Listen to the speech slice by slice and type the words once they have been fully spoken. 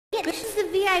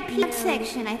VIP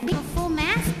section. I think a full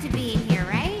mask to be in here,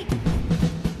 right?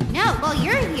 No, well,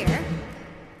 you're here.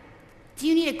 Do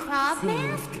you need a crab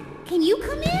mask? Can you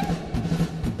come in?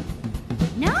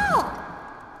 No.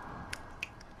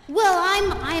 Well,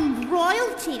 I'm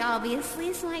royalty,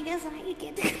 obviously, so I guess I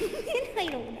get to come in. I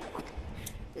don't know.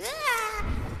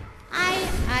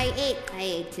 I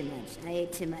ate too much. I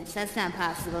ate too much. That's not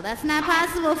possible. That's not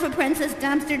possible for Princess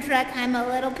Dumpstertruck. I'm a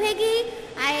little piggy.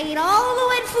 I ate all the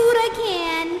wet food I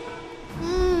can.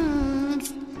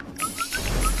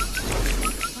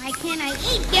 Why can't I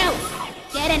eat you?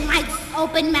 Get in my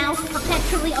open mouth,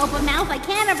 perpetually open mouth. I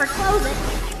can't ever close it.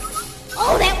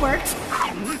 Oh, that worked.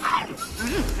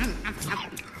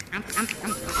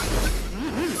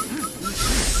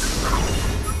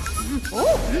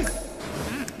 Oh.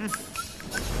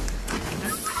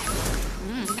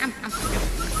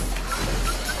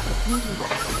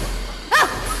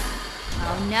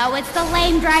 Oh no, it's the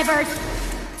lame drivers.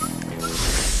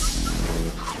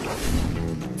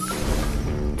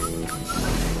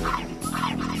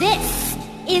 This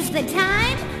is the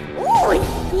time. Oh,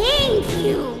 thank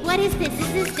you. What is this?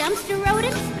 Is this dumpster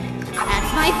rodents?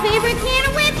 That's my favorite can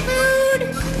of wet food.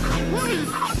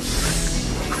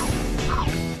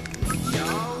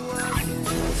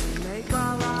 Make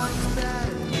our lives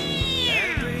better.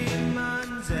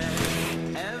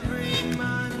 Every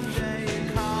Monday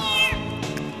call.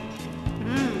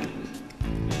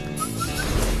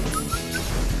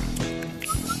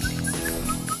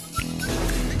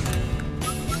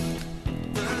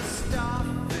 First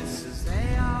officers, they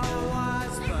are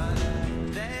wise, but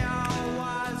they are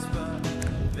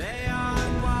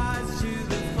wise to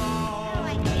the fall. How do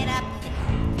I get up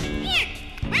here?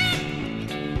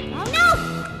 Oh no!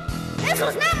 This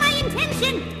was not my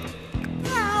intention!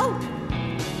 No!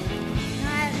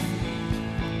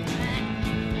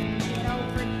 Get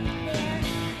over there.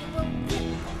 I will get...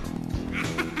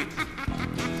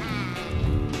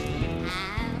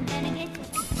 I'm gonna get you.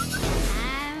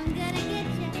 I'm gonna get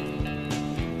you.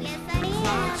 Yes, I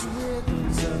Watch am.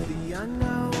 rhythms of the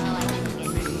unknown. Oh, I didn't get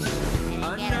him. I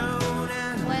didn't get him. Unknown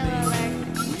and Spoiler alert.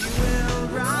 we will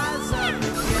rise up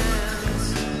again.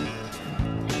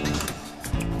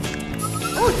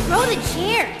 Oh, throw the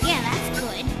chair. Yeah, that's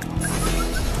good.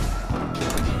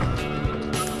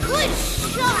 Good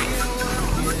shot.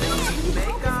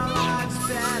 Make our lives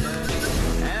better.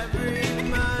 Every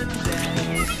Monday,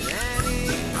 any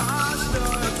cost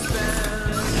or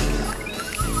expense.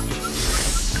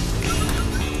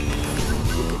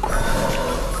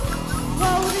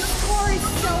 Whoa, the score is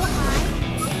so high.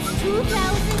 It's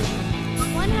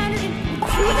 2,100 and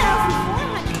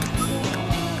 2,400.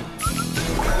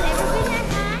 Has it ever been that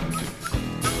high?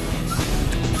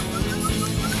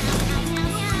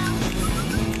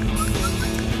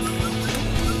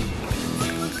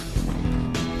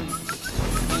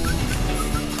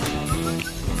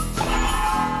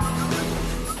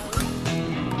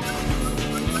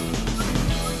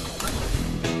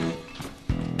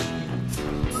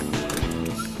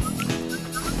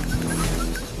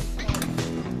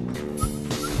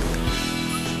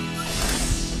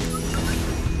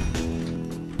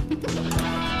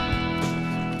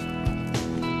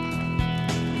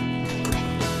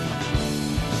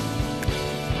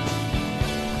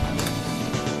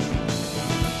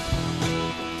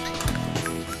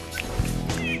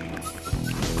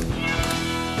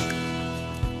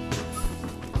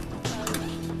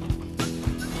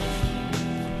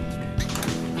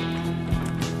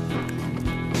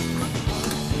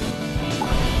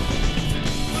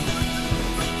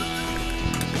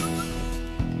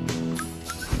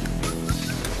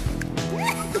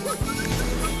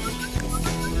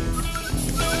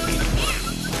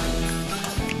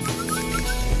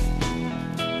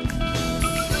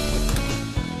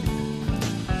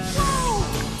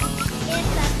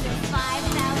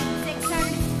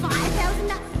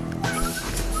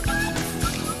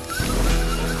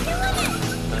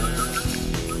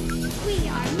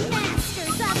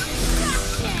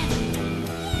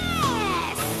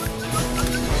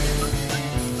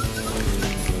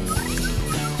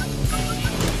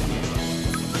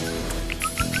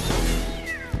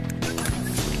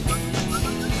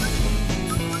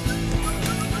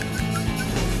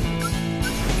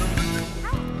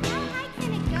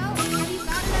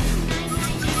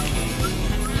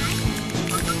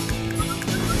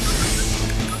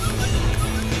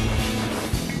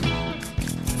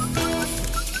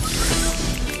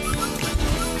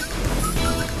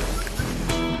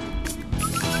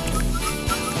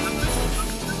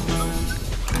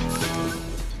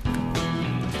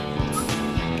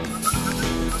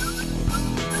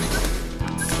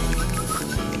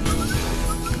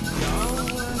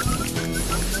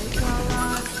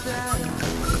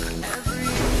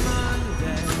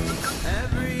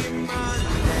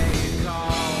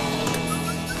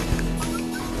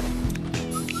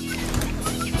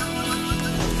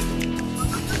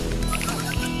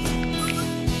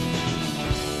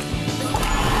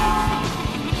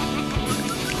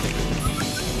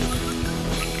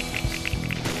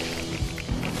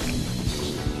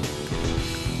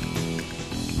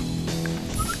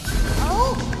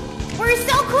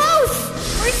 close!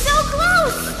 We're so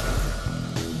close!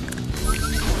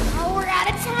 Oh, we're out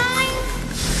of time.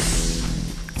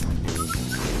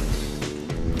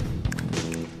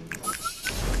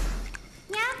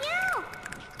 Meow, meow.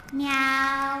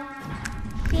 Meow.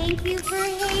 Thank you for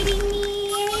hating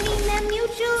me, hating them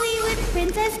mutually with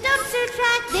Princess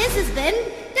Dumpstertruck. This has been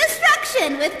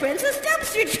Destruction with Princess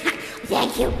Dumpstertruck.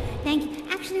 Thank you. Thank you.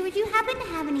 Actually, would you happen to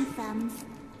have any thumbs?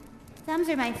 Thumbs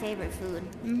are my favorite food.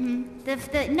 No,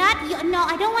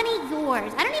 I don't want to eat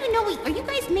yours. I don't even know, are you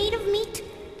guys made of meat?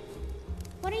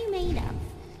 What are you made of?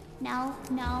 No,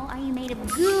 are you made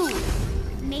of goo?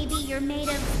 Maybe you're made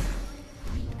of...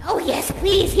 Oh, yes,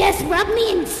 please, yes, rub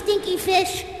me in stinky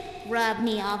fish. Rub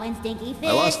me all in stinky fish.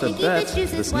 I lost a Stinky bet fish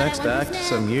juice is this what I next want to act smell.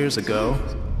 some years ago,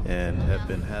 and have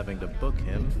been having to book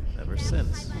him ever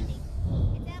since.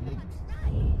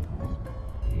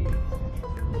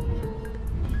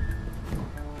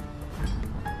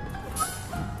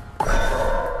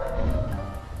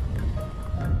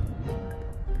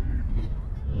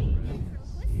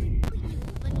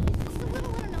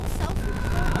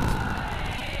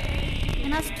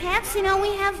 And us cats, you know,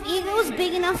 we have egos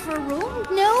big enough for room,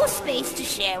 no space to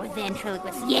share with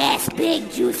ventriloquists. Yes, big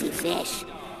juicy fish.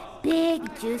 Big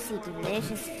juicy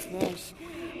delicious fish.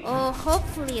 Oh,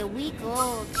 hopefully a week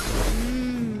old.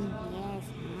 Yes.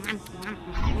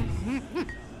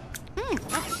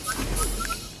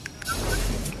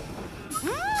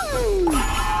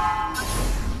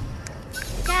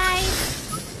 Guys,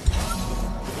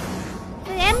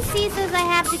 the MC says I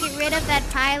have to get rid of that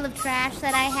pile of trash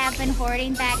that I have been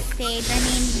hoarding backstage. I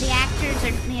mean, the actors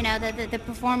are, you know, the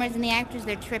performers and the actors,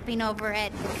 they're tripping over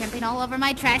it. They're tripping all over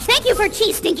my trash. Thank you for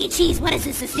cheese, stinky cheese. What is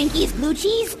this, the stinkiest blue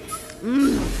cheese?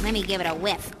 Let me give it a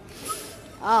whiff.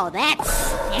 Oh, that's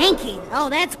stanky. Oh,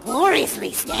 that's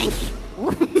gloriously stanky.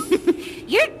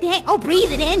 Oh,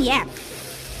 breathe it in, yeah.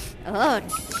 Oh.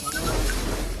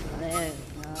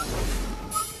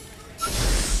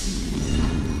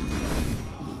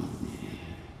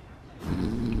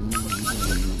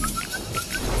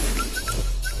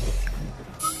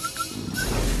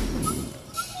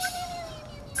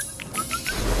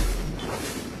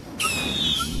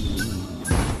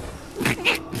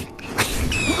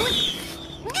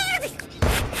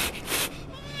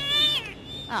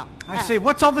 I say,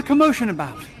 what's all the commotion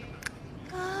about?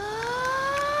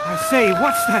 I say,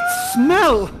 what's that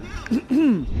smell?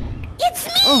 It's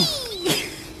me!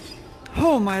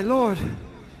 Oh, my lord.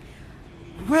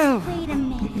 Well, Wait a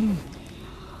minute.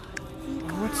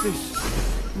 what's this?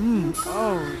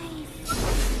 Oh,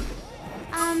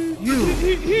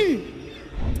 you.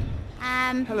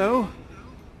 Hello?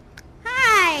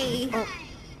 Hi! Oh.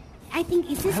 I think,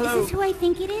 is this Hello. who I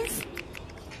think it is?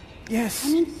 Yes. I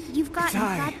mean, you've got It's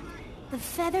I. the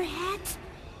feather hat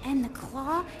and the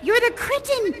claw. You're the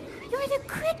Crichton! You're the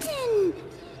Crichton!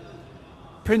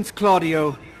 Prince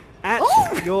Clawdio, at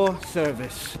Oh! your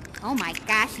service. Oh my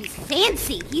gosh, he's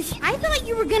fancy. I thought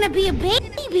you were gonna be a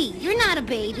baby. You're not a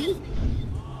baby.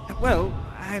 Well,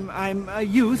 I'm a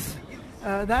youth,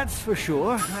 that's for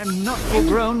sure. I'm not full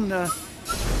grown,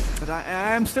 but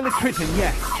I'm still a Crichton,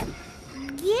 yes.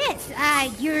 Yes, hi.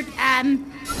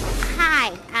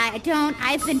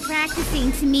 I've been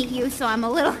practicing to meet you, so I'm a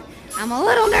little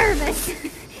nervous.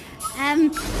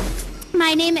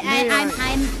 My name,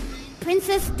 I'm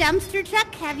Princess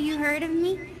Dumpstertruck. Have you heard of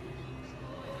me?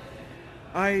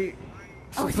 I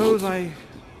Oh, suppose thank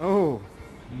Oh,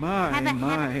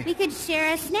 my. We could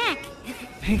share a snack.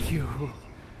 Thank you.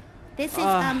 This is,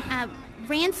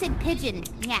 rancid pigeon.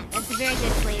 Yeah, that's a very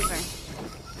good flavor.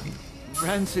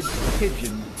 Rancid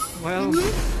pigeon. Well,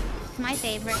 It's my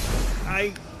favorite.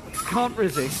 I can't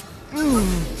resist. He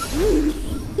likes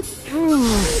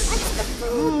the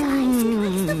food, guys. He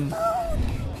likes the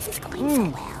food. This is going so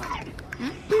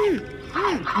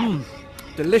well.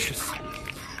 Delicious.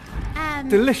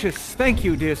 Delicious. Thank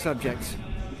you, dear subjects.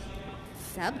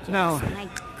 Subjects? Now- My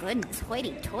goodness,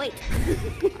 hoity-toity.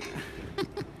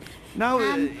 Now,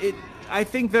 I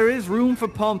think there is room for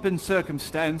pomp and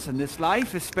circumstance in this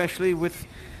life, especially with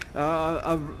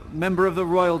a member of the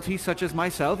royalty such as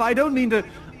myself. I don't mean to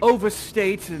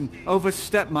overstate and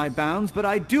overstep my bounds, but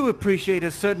I do appreciate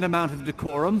a certain amount of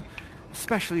decorum,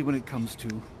 especially when it comes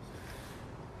to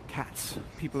cats,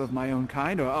 people of my own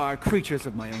kind, or creatures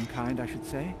of my own kind, I should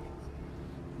say.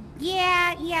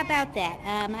 Yeah, about that.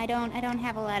 I don't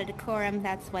have a lot of decorum.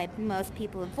 That's why most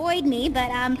people avoid me.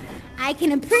 But I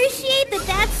can appreciate that.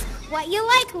 That's what you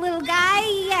like, little guy.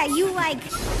 Yeah, you like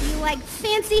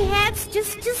fancy hats,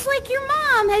 just like your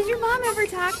mom. Has your mom ever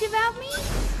talked about me?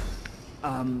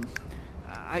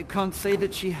 I can't say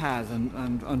that she has,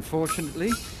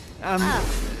 unfortunately.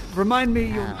 remind me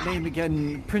your name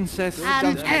again, Princess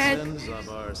Dumpster. Denizens of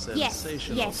our Yes,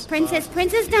 sensational yes, spot.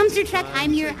 Princess Dumpstertruck.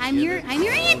 I'm your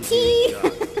auntie.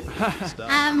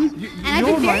 And I've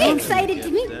been very excited to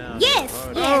meet. Yes,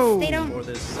 Oh. they don't. For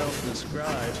this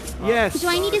self-described Yes. Do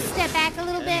I need to step back a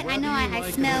little bit? I know I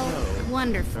smell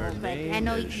wonderful, but I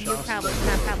know you're probably it's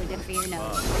not probably good for your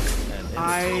nose.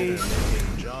 I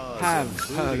have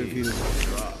heard of you,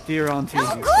 dear auntie.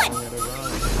 Oh, good.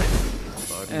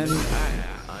 And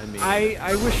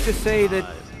I wish to say that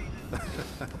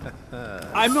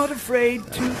I'm not afraid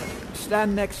to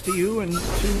stand next to you and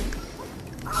to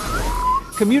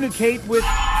communicate with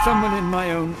someone in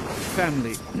my own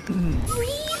family.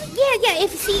 Yeah.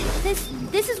 If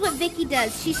this is what Vicky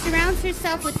does. She surrounds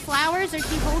herself with flowers, or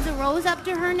she holds a rose up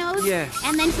to her nose, Yes.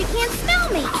 and then she can't smell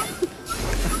me.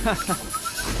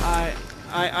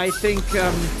 I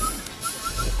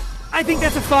think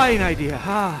that's a fine idea.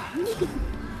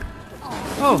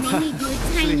 Oh, They need you a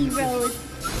tiny rose.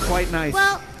 quite nice.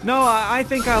 Well- No, I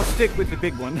think I'll stick with the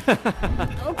big one.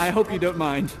 I hope you don't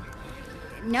mind.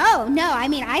 No. I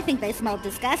mean, I think they smell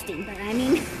disgusting, but I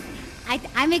mean,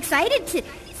 I'm excited to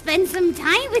spend some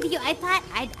time with you. I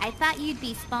thought you'd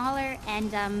be smaller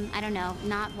and I don't know,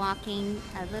 not walking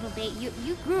a little bit.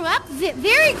 You grew up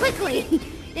very quickly,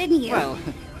 didn't you? Well,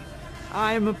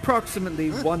 I'm approximately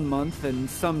 1 month and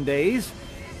some days,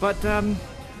 but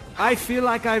I feel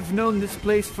like I've known this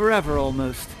place forever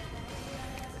almost.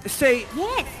 Say,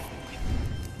 yes.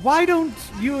 why don't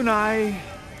you and I...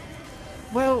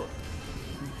 Well,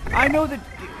 I know that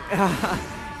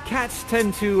cats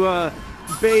tend to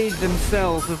bathe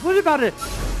themselves. What about a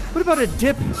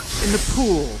dip in the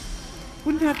pool?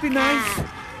 Wouldn't that be nice?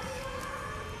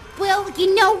 Well,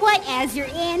 you know what? As your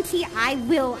auntie, I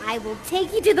will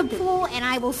take you to the pool and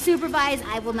I will supervise.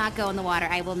 I will not go in the water.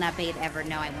 I will not bathe ever.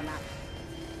 No, I will not.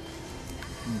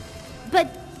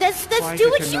 But let's Quite do a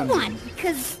what you conundrum. want,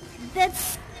 because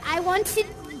I want to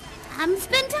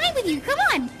spend time with you. Come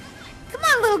on,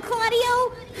 little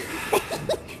Clawdio.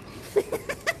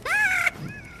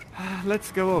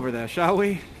 Let's go over there, shall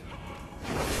we?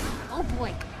 Oh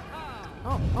boy.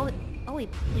 Oh, he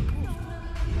moved.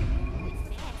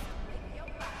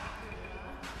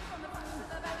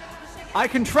 I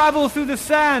can travel through the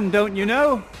sand, don't you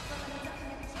know?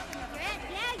 Yeah,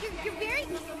 you're very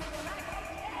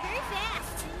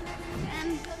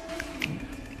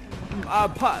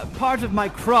fast. Part of my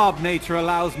crab nature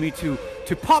allows me to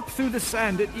pop through the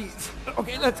sand at ease.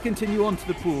 Okay, let's continue on to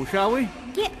the pool, shall we?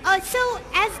 Yeah. So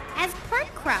as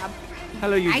part crab,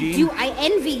 Hello, Eugene. I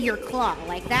envy your claw.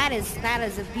 Like that is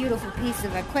a beautiful piece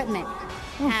of equipment.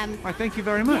 Why, thank you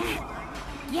very much.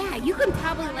 Yeah, you can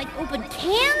probably like open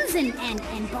cans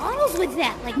and bottles with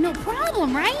that, like no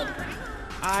problem, right?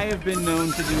 I have been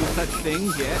known to do such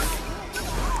things, yes.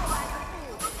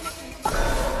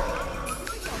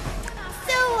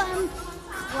 So,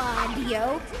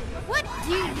 Clawdio, what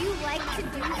do you like to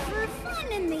do for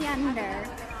fun in the under?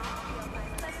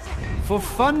 For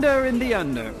thunder in the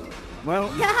under.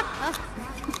 Well,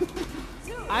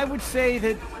 I would say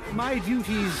that my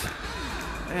duties,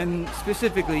 and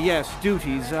specifically, yes,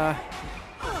 duties,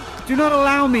 do not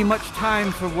allow me much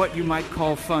time for what you might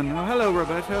call fun. Oh, hello,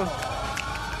 Roberto.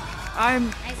 I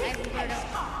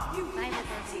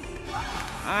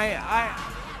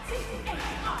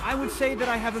would say that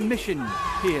I have a mission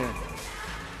here.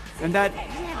 And that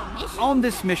on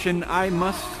this mission, I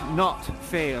must not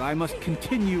fail. I must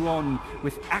continue on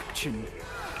with action.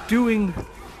 Doing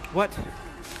what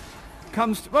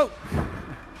comes to... Whoa!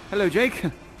 Hello, Jake.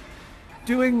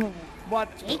 Doing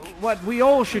what we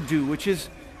all should do, which is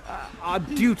our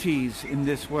duties in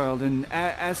this world. And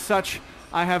as such,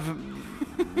 I have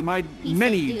my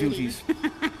many duties.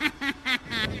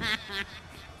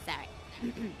 Sorry.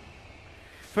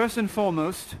 First and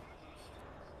foremost,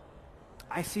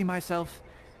 I see myself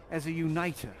as a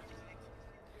uniter.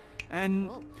 And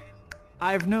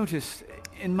I've noticed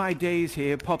in my days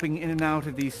here, popping in and out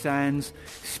of these sands,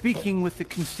 speaking with the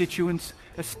constituents,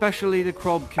 especially the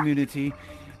Krob community,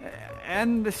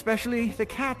 and especially the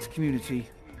cat community.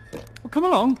 Well, come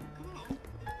along.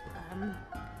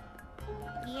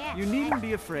 Yeah. You needn't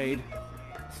be afraid.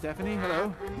 Stephanie,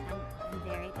 hello. I'm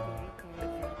very.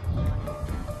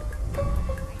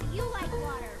 You like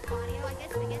water, Claudio. I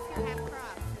guess you have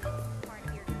crops. It's part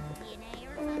of your DNA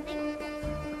or something.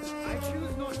 I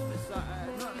choose not to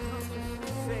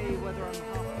say whether I'm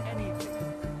half anything.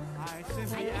 I simply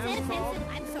Is am it Krob, offensive?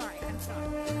 I'm sorry.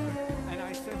 and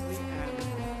I simply am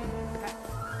pet.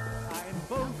 I am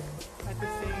both at the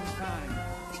same time.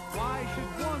 Why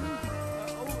should one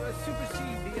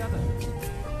supersede the other?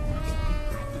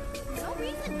 No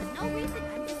reason. I'm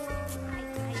just. I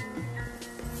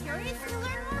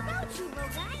hurt you, little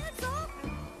guy, that's all.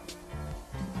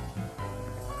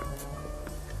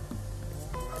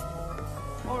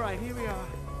 All right, here we are.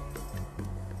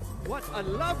 What a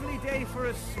lovely day for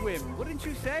a swim, wouldn't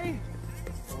you say?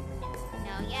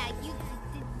 No, yeah, you...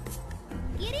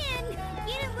 Get in,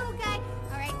 little guy.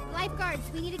 All right,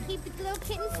 lifeguards, we need to keep the little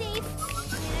kitten safe.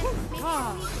 Make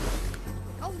sure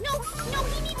Oh, no,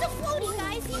 he needs a floaty,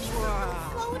 guys. He needs a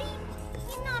floaty.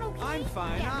 He's not okay. I'm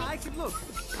fine. Yeah, I can look.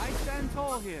 I stand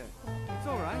tall here. It's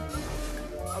all right.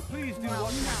 Please do watch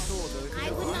my sword, though. if you I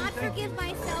don't would mind. not Thank forgive you.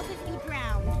 myself if you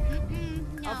drowned.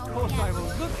 No, Of course yeah. I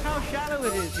will. Look how shallow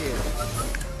it is here.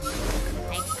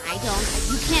 I don't.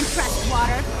 You can't trust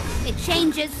water. It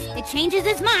changes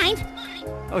its mind.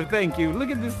 Oh, thank you.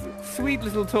 Look at this sweet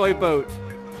little toy boat.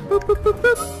 Boop, boop, boop,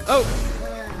 boop. Oh,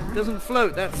 doesn't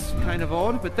float. That's kind of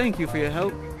odd, but thank you for your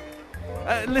help.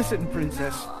 Listen,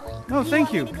 Princess. No,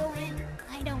 thank you. Want me to go in?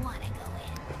 I don't want to go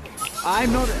in.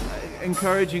 I'm not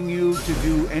encouraging you to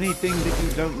do anything that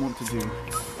you don't want to do.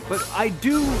 But I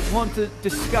do want to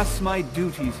discuss my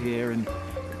duties here and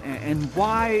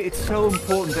why it's so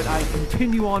important that I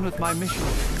continue on with my mission.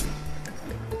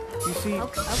 You see...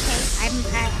 Okay.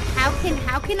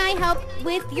 How can I help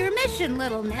with your mission,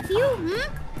 little nephew?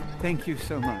 Thank you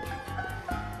so much.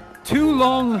 Too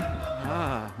long...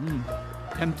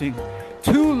 tempting.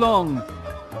 Too long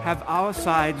have our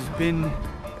sides been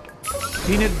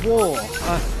at war.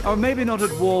 Or maybe not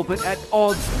at war, but at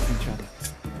odds with each other.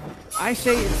 I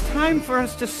say it's time for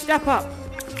us to step up.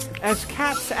 As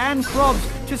cats and crabs,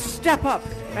 to step up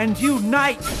and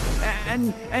unite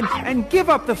and give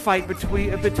up the fight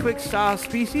betwixt our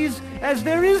species, as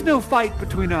there is no fight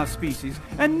between our species,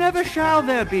 and never shall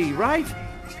there be, right?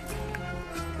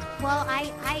 Well,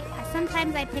 I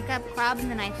sometimes I pick up crabs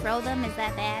and I throw them. Is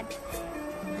that bad?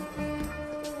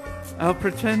 I'll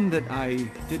pretend that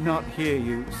I did not hear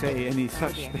you say any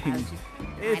such thing.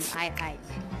 It's...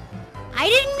 I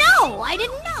didn't know.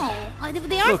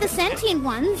 They aren't the sentient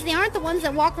ones. They aren't the ones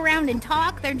that walk around and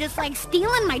talk. They're just like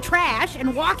stealing my trash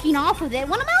and walking off with it.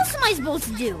 What else am I supposed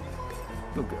to do?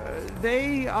 Look,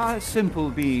 they are simple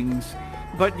beings.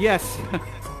 But yes.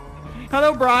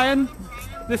 Hello, Brian.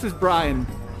 This is Brian.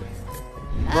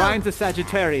 Brian's a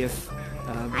Sagittarius.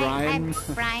 Brian...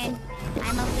 Brian,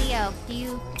 I'm a Leo. Do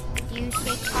you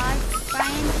shake paws,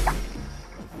 Brian?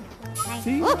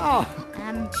 See? Ow!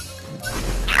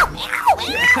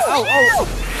 Oh,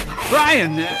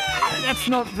 Brian, that's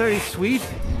not very sweet.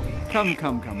 Come,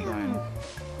 Brian.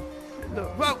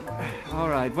 Look, well, all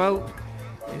right. Well,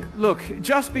 look,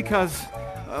 just because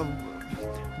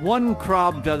one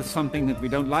crab does something that we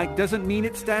don't like doesn't mean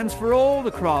it stands for all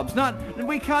the crabs.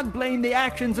 We can't blame the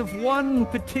actions of one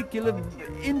particular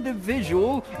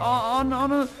individual on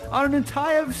an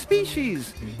entire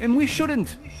species, and we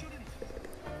shouldn't.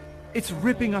 It's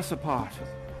ripping us apart.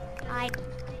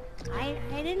 I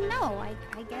didn't know.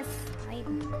 I guess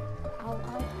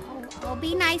I'll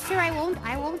be nicer.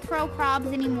 I won't throw crabs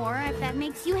anymore. If that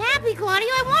makes you happy, Clawdio,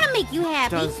 I want to make you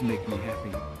happy. It does make me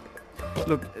happy.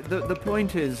 Look, the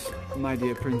point is, my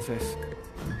dear princess,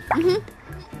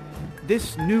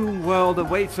 this new world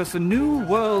awaits us, a new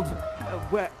world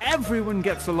where everyone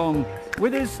gets along, where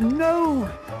there's no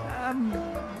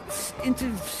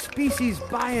interspecies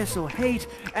bias or hate,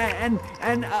 and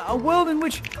a world in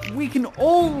which we can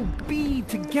all be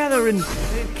together, and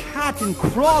cat and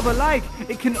crab alike.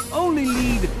 It can only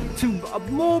lead to a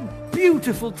more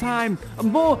beautiful time, a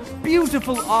more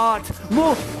beautiful art,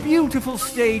 more beautiful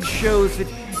stage shows that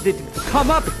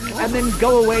come up and then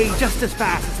go away just as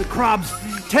fast as the crabs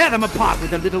tear them apart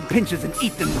with their little pinchers and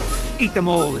eat them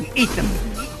all and eat them.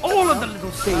 All of the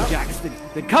little stage acts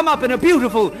that come up and are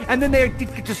beautiful, and then they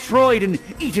get destroyed and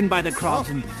eaten by the crabs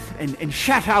and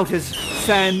shat out as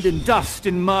sand and dust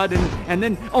and mud, and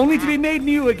then only to be made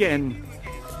new again.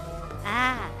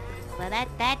 Well,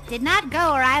 that did not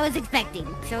go where I was expecting.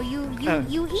 So you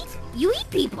eat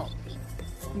people.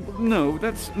 No,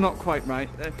 that's not quite right.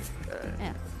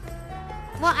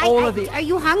 Well, are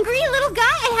you hungry, little guy?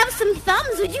 I have some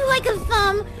thumbs. Would you like a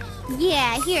thumb?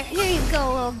 Yeah, here you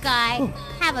go, little guy.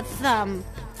 Have a thumb.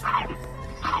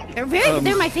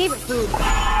 They're my favorite food.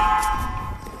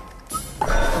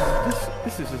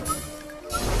 This is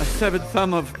a severed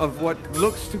thumb of what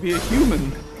looks to be a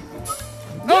human.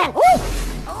 Yeah. Oh!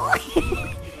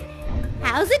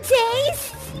 How's it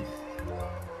taste?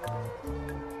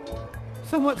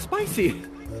 Somewhat spicy.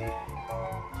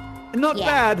 Not Yeah.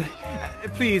 bad.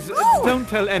 Please, don't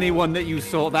tell anyone that you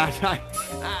saw that.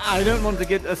 I don't want to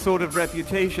get a sort of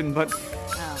reputation, but...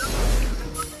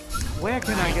 Where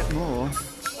can I get more?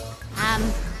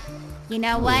 You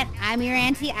know what? I'm your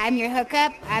auntie. I'm your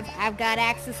hookup. I've got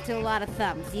access to a lot of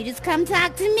thumbs. You just come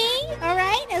talk to me, all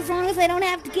right? As long as I don't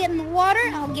have to get in the water,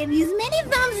 I'll give you as many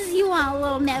thumbs as you want,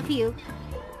 little nephew.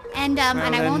 And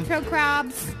and I won't throw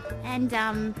crabs. And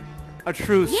a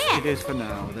truce yeah. it is for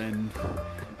now, then.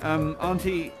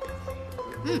 Auntie,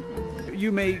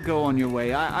 you may go on your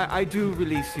way. I do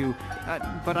release you,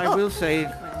 but I will say...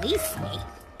 Release me?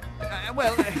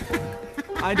 Well,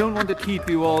 I don't want to keep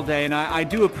you all day, and I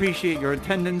do appreciate your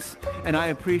attendance, and I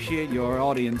appreciate your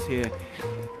audience here.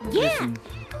 Yeah.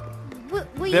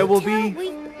 Listen, There will be...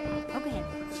 Okay.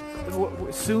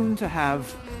 soon to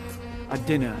have a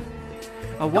dinner.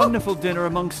 A wonderful dinner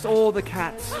amongst all the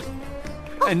cats.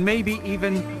 And maybe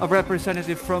even a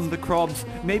representative from the Crobs.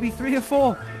 Maybe 3 or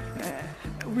 4.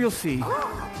 We'll see.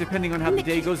 Depending on how the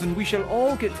day goes, and we shall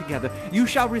all get together. You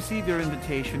shall receive your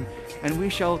invitation, and we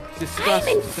shall discuss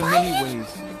the many ways.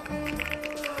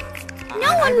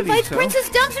 No one invites so. Princess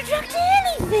Dumpstertruck to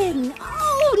anything!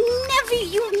 Oh, nephew,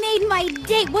 you've made my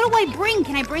day! What do I bring?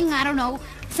 Can I bring, I don't know,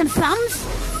 some thumbs?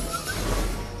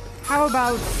 How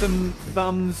about some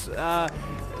thumbs,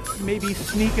 maybe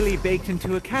sneakily baked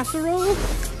into a casserole?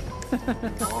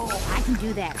 Oh, I can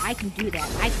do that. I can do that.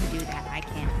 I can do that. I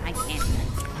can't.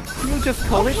 We'll just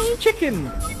call it chicken.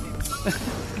 Yeah,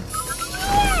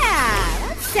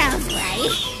 that sounds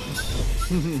right.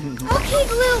 Okay,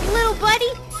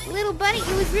 little buddy,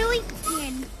 it was really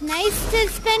nice to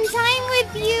spend time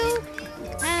with you.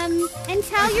 And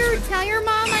tell your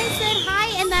mom I said hi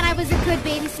and that I was a good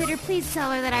babysitter. Please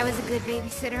tell her that I was a good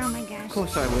babysitter. Oh my gosh. Of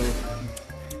course I will.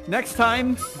 Next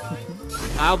time,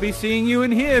 I'll be seeing you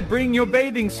in here. Bring your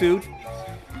bathing suit.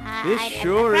 This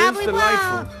sure is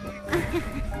delightful.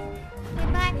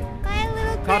 Bye,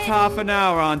 little Granny. Ta-ta for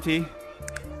now, Auntie.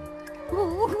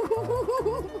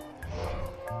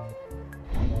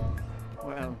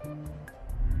 Well,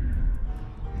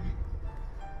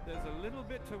 there's a little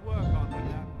bit to work on with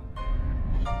that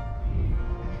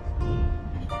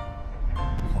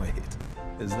one. Wait,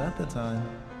 is that the time?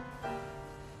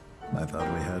 I thought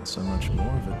we had so much more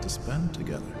of it to spend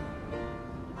together.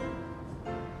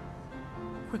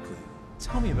 Quickly,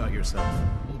 tell me about yourself.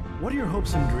 What are your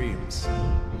hopes and dreams?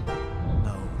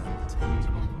 No,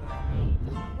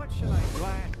 What shall I do?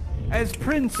 As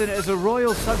prince and as a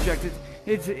royal subject,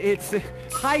 it's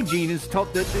hygiene is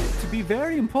taught to be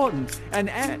very important. And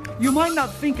you might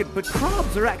not think it, but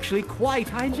crabs are actually quite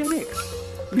hygienic.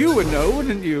 You would know,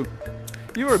 wouldn't you?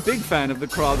 You're a big fan of the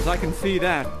crabs, I can see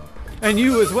that. And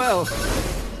you as well.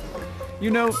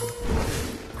 You know,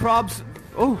 crabs...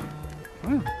 Oh,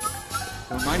 well,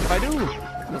 don't mind if I do.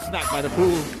 I'll snack by the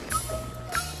pool.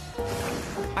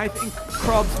 I think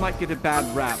crabs might get a bad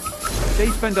rap. They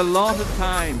spend a lot of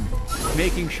time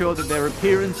making sure that their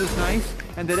appearance is nice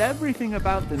and that everything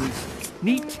about them is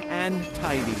neat and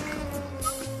tidy.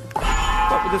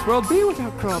 What would this world be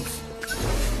without crabs?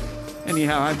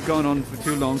 Anyhow, I've gone on for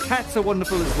too long. Cats are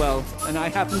wonderful as well, and I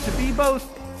happen to be both.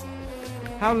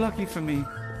 How lucky for me.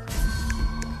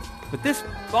 But this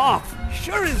bath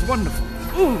sure is wonderful.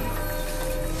 Ooh.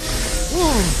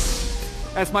 Ooh.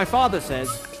 As my father says.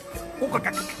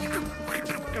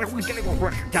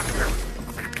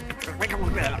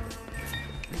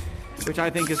 Which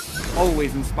I think is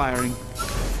always inspiring.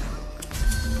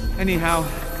 Anyhow,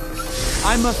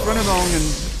 I must run along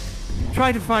and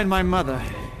try to find my mother.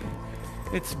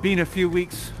 It's been a few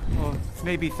weeks, or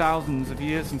maybe thousands of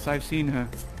years since I've seen her.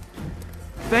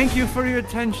 Thank you for your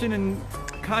attention and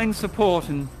kind support,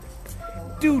 and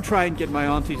do try and get my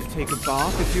auntie to take a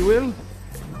bath, if you will.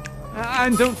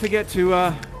 And don't forget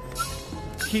to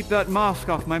keep that mask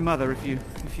off my mother if you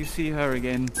see her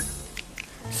again.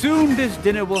 Soon this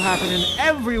dinner will happen, and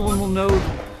everyone will know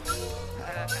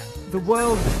the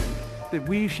world that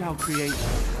we shall create.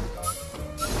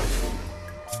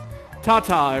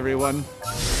 Ta-ta, everyone.